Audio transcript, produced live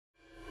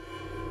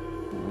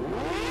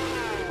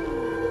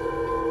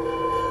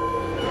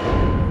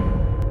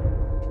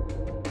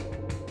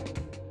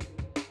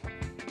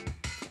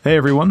Hey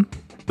everyone,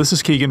 this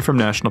is Keegan from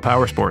National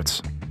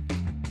Powersports.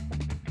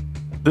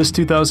 This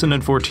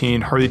 2014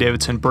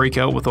 Harley-Davidson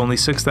Breakout with only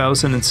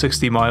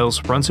 6,060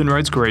 miles runs and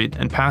rides great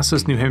and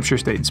passes New Hampshire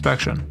State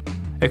inspection.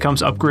 It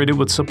comes upgraded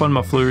with slip-on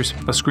mufflers,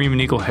 a Screamin'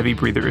 Eagle heavy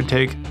breather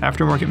intake,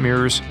 aftermarket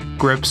mirrors,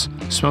 grips,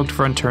 smoked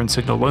front turn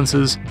signal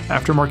lenses,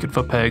 aftermarket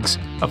foot pegs,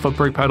 a foot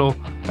brake pedal,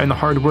 and the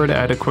hardware to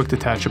add a quick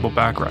detachable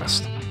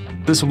backrest.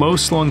 This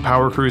low-slung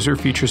power cruiser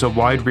features a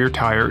wide rear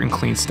tire and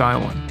clean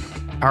styling.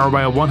 Powered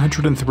by a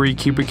 103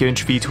 cubic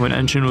inch V-twin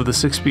engine with a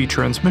 6-speed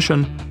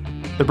transmission,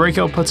 the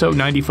Breakout puts out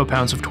 90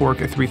 foot-pounds of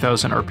torque at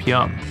 3,000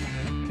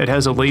 RPM. It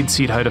has a laid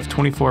seat height of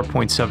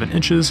 24.7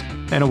 inches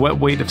and a wet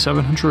weight of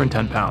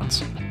 710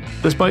 pounds.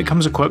 This bike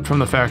comes equipped from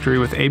the factory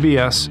with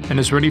ABS and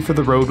is ready for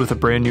the road with a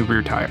brand new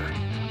rear tire.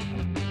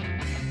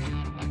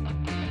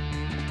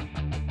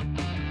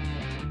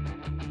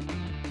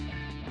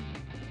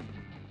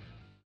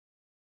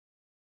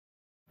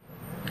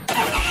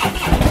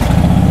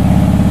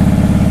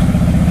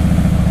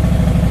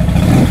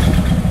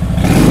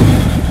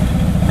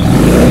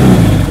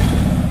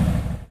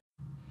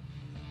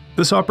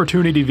 This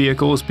opportunity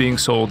vehicle is being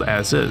sold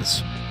as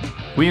is.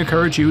 We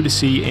encourage you to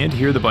see and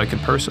hear the bike in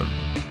person.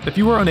 If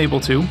you are unable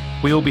to,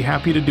 we will be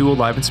happy to do a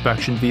live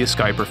inspection via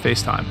Skype or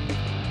FaceTime.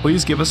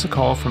 Please give us a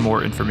call for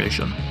more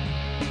information.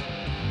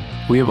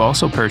 We have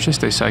also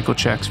purchased a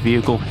CycleCheck's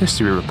Vehicle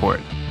History Report.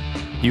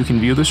 You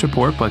can view this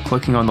report by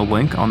clicking on the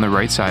link on the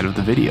right side of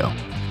the video.